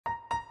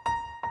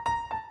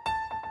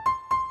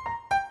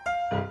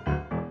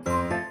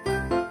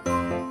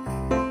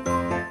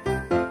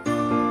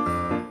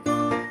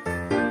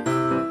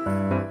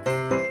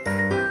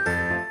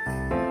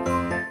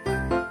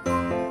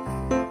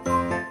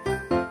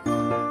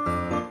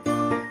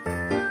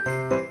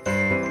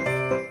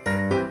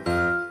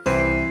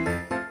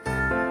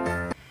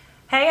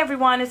Hey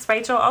everyone, it's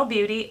Rachel O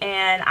Beauty,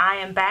 and I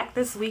am back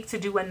this week to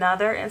do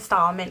another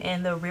installment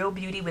in the Real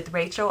Beauty with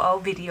Rachel O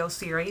video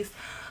series.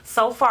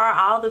 So far,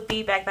 all the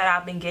feedback that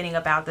I've been getting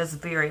about this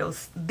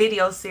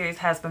video series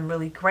has been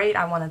really great.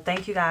 I want to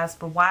thank you guys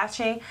for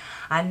watching.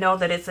 I know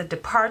that it's a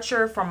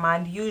departure from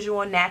my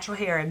usual natural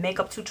hair and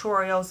makeup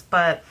tutorials,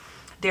 but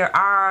there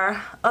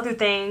are other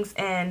things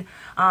in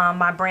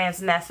my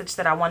brand's message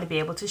that I want to be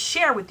able to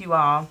share with you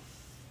all.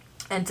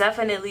 And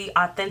definitely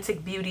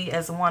authentic beauty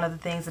is one of the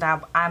things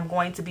that I'm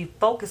going to be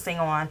focusing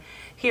on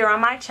here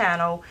on my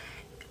channel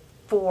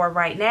for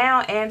right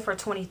now and for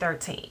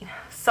 2013.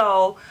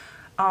 So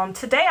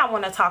today I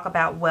want to talk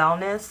about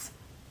wellness.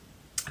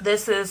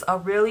 This is a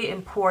really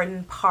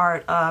important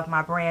part of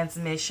my brand's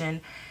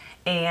mission.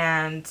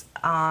 And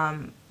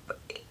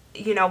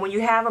you know, when you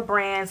have a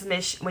brand's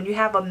mission, when you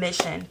have a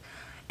mission,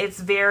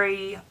 it's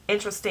very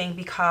interesting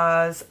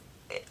because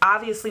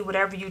obviously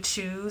whatever you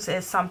choose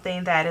is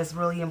something that is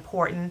really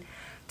important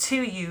to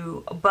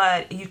you,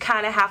 but you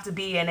kind of have to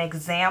be an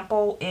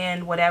example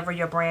in whatever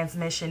your brand's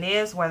mission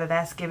is, whether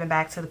that's giving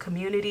back to the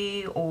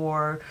community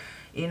or,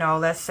 you know,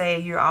 let's say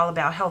you're all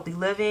about healthy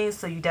living,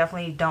 so you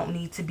definitely don't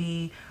need to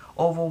be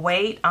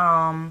overweight.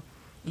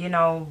 You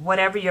know,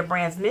 whatever your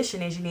brand's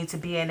mission is, you need to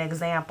be an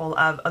example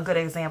of a good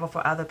example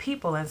for other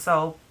people. And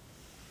so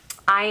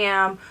I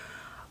am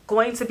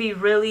going to be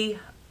really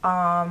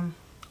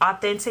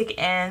authentic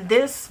in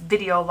this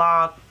video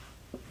log,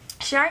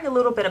 sharing a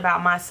little bit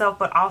about myself,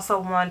 but also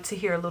want to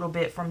hear a little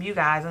bit from you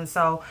guys. And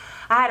so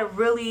I had a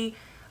really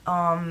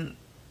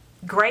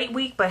great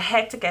week, but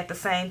hectic at the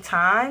same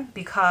time,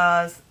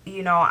 because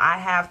you know, I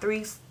have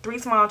three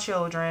small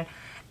children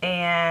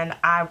and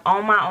I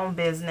own my own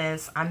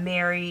business. I'm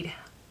married.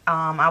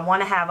 I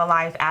want to have a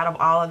life out of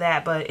all of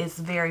that, but it's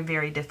very,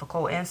 very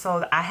difficult. And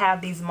so I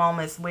have these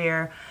moments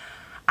where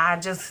I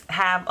just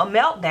have a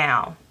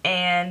meltdown,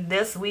 and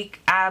this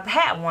week I've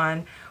had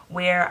one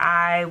where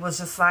I was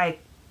just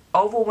like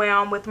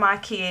overwhelmed with my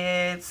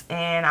kids,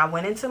 and I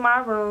went into my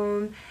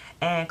room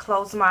and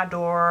closed my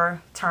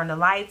door, turned the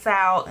lights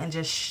out, and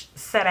just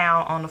sat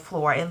down on the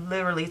floor. It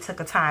literally took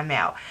a time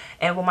out.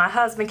 And when my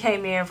husband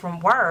came in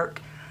from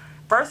work,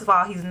 first of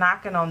all, he's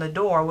knocking on the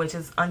door, which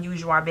is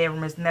unusual. Our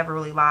bedroom is never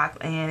really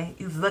locked, and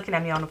he's looking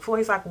at me on the floor.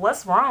 He's like,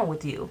 "What's wrong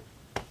with you?"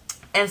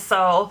 And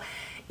so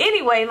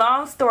anyway,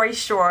 long story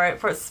short,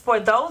 for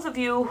those of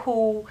you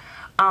who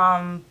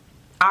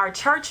are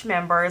church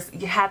members,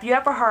 have you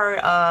ever heard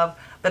of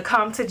the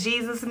Come to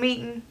Jesus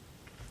meeting?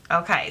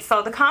 Okay,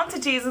 so the Come to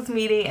Jesus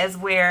meeting is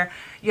where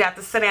you have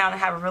to sit down and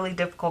have a really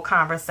difficult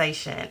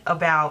conversation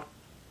about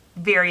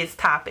various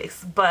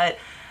topics. But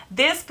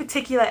this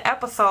particular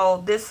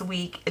episode this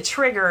week, it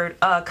triggered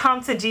a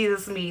Come to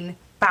Jesus meeting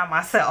by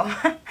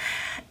myself.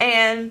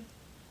 And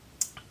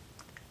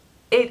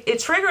it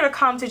triggered a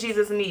Come to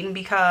Jesus meeting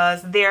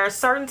because there are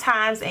certain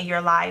times in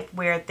your life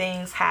where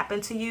things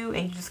happen to you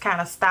and you just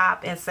kind of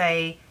stop and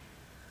say,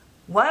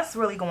 what's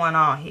really going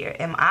on here?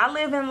 Am I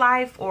living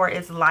life, or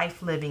is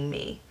life living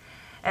me?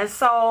 And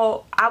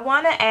so I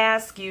want to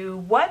ask you,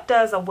 what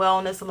does a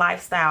wellness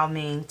lifestyle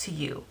mean to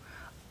you?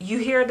 You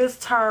hear this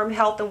term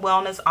health and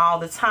wellness all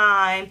the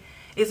time.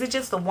 Is it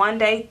just a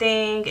one-day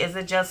thing? Is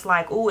it just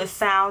like, ooh, it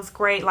sounds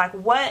great? Like,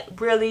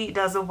 what really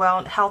does a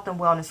health and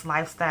wellness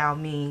lifestyle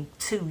mean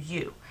to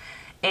you?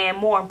 And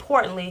more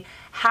importantly,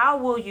 how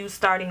will you,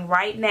 starting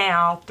right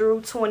now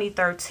through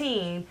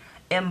 2013,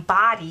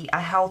 embody a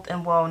health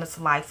and wellness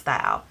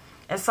lifestyle?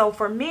 And so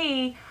for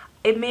me,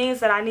 it means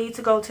that I need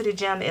to go to the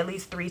gym at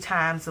least 3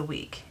 times a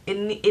week.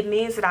 It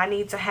means that I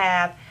need to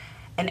have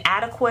an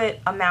adequate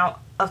amount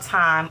of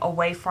time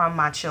away from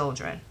my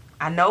children.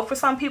 I know for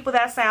some people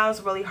that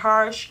sounds really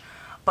harsh,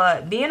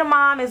 but being a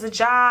mom is a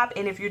job,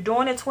 and if you're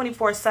doing it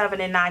 24/7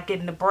 and not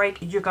getting a break,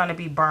 you're going to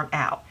be burnt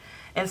out.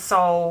 And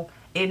so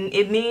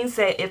it means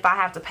that if I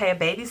have to pay a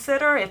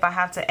babysitter, if I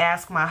have to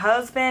ask my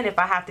husband, if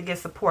I have to get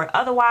support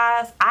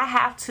otherwise, I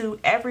have to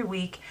every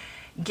week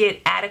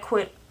get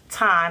adequate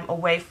time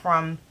away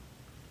from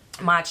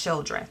my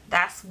children.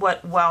 That's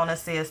what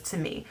wellness is to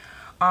me.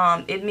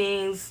 It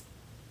means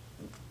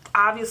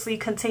obviously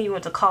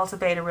continuing to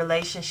cultivate a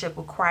relationship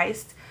with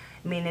Christ,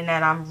 meaning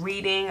that I'm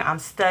reading, I'm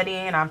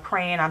studying, I'm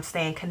praying, I'm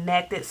staying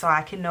connected so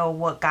I can know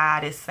what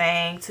God is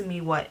saying to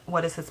me,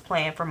 what is his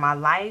plan for my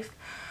life.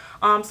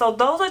 So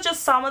those are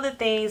just some of the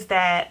things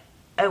that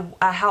a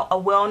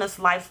wellness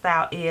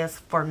lifestyle is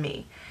for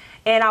me.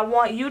 And I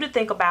want you to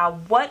think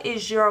about, what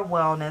is your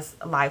wellness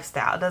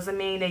lifestyle? Doesn't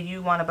mean that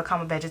you want to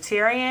become a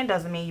vegetarian.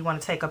 Doesn't mean you want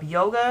to take up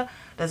yoga.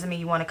 Doesn't mean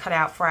you want to cut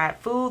out fried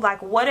food.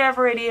 Like,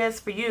 whatever it is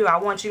for you, I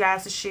want you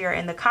guys to share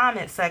in the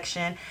comment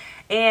section.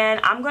 And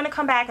I'm going to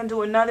come back and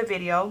do another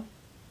video,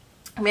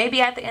 maybe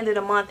at the end of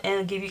the month,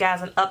 and give you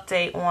guys an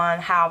update on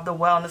how the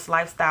wellness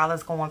lifestyle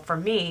is going for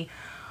me.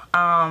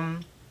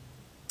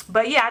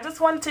 But yeah, I just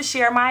wanted to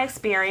share my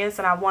experience,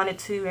 and I wanted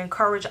to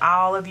encourage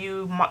all of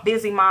you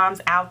busy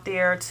moms out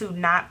there to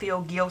not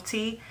feel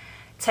guilty.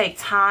 Take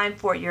time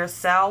for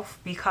yourself,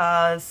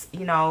 because,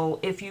 you know,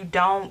 if you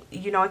don't,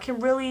 you know, it can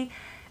really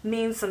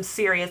means some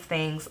serious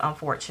things,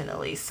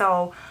 unfortunately.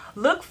 So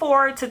look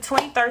forward to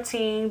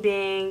 2013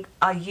 being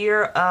a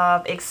year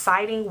of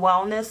exciting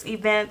wellness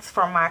events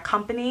from my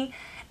company,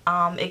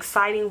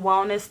 exciting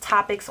wellness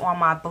topics on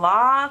my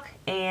blog,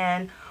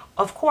 and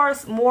of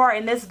course more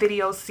in this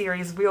video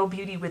series, Real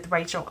Beauty with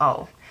Rachel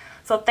O.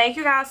 So thank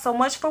you guys so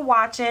much for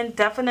watching.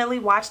 Definitely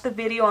watch the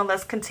video and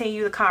let's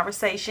continue the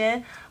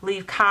conversation.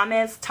 Leave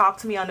comments, talk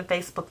to me on the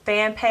Facebook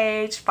fan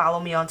page, follow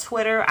me on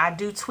Twitter. I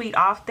do tweet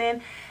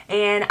often,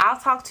 and I'll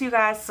talk to you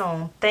guys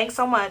soon. Thanks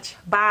so much.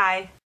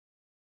 Bye.